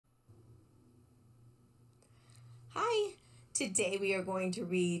Today we are going to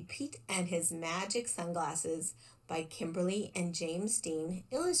read Pete and His Magic Sunglasses by Kimberly and James Dean,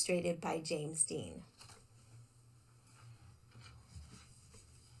 illustrated by James Dean.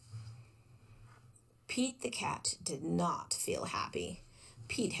 Pete the cat did not feel happy.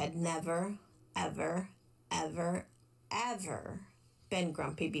 Pete had never, ever been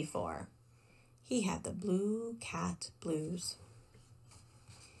grumpy before. He had the blue cat blues.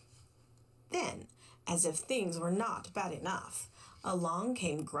 Then, as if things were not bad enough, along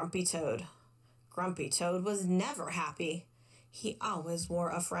came Grumpy Toad. Grumpy Toad was never happy. He always wore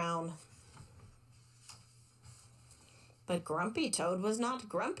a frown. But Grumpy Toad was not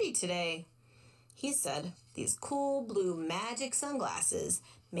grumpy today. He said, "These cool blue magic sunglasses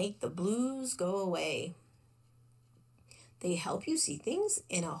make the blues go away. They help you see things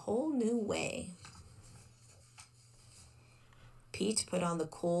in a whole new way." Pete put on the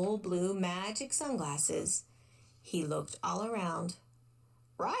cool blue magic sunglasses. He looked all around.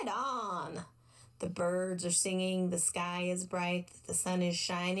 Right on! The birds are singing, the sky is bright, the sun is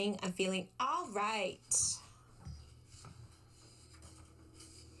shining. I'm feeling all right.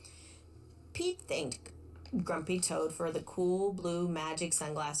 Pete thanked Grumpy Toad for the cool blue magic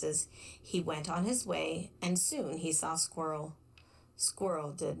sunglasses. He went on his way, and soon he saw Squirrel.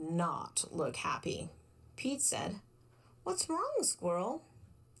 Squirrel did not look happy. Pete said, "What's wrong, Squirrel?"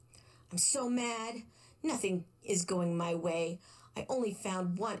 "I'm so mad. Nothing is going my way. I only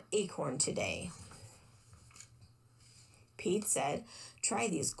found one acorn today." Pete said, "Try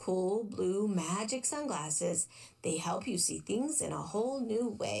these cool blue magic sunglasses. They help you see things in a whole new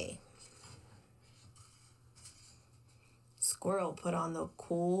way." Squirrel put on the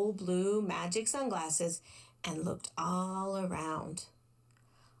cool blue magic sunglasses and looked all around.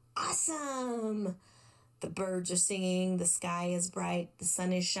 Awesome! The birds are singing, the sky is bright, the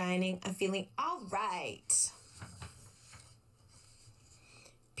sun is shining. I'm feeling all right.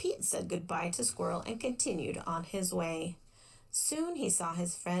 Pete said goodbye to Squirrel and continued on his way. Soon he saw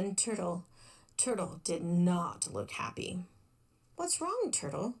his friend Turtle. Turtle did not look happy. "What's wrong,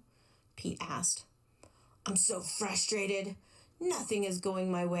 Turtle?" Pete asked. "I'm so frustrated. Nothing is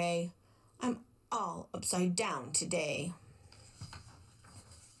going my way. I'm all upside down today."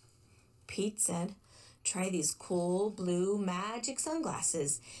 Pete said, "Try these cool blue magic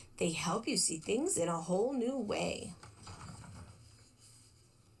sunglasses. They help you see things in a whole new way."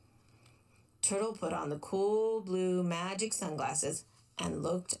 Turtle put on the cool blue magic sunglasses and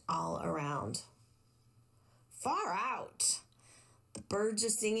looked all around. Far out! The birds are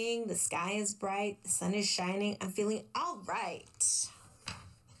singing, the sky is bright, the sun is shining. I'm feeling all right.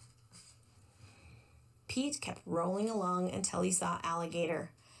 Pete kept rolling along until he saw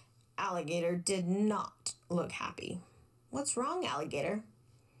Alligator. Alligator did not look happy. "What's wrong, Alligator?"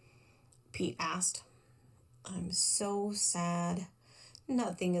 Pete asked. "I'm so sad.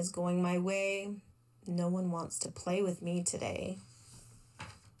 Nothing is going my way. No one wants to play with me today."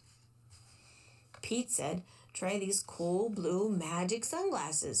 Pete said, "Try these cool blue magic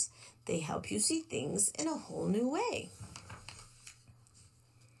sunglasses. They help you see things in a whole new way."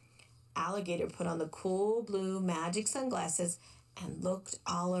 Alligator put on the cool blue magic sunglasses and looked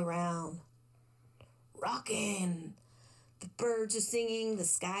all around. Rockin'! The birds are singing, the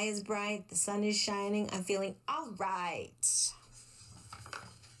sky is bright, the sun is shining. I'm feeling all right.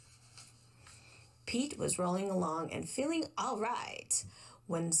 Pete was rolling along and feeling all right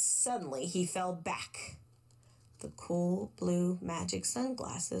when suddenly he fell back. The cool blue magic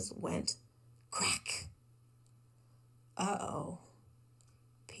sunglasses went crack. Uh-oh.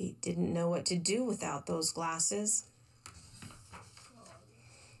 Pete didn't know what to do without those glasses.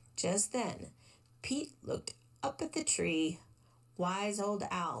 Just then, Pete looked up at the tree. Wise old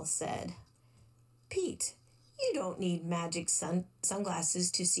owl said, "Pete, you don't need magic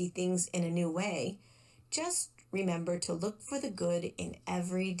sunglasses to see things in a new way. Just remember to look for the good in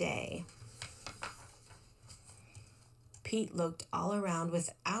every day." Pete looked all around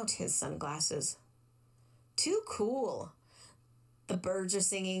without his sunglasses. Too cool. The birds are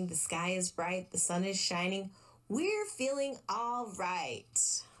singing, the sky is bright, the sun is shining. We're feeling all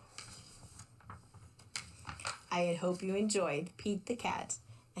right. I hope you enjoyed Pete the Cat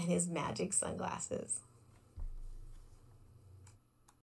and his magic sunglasses.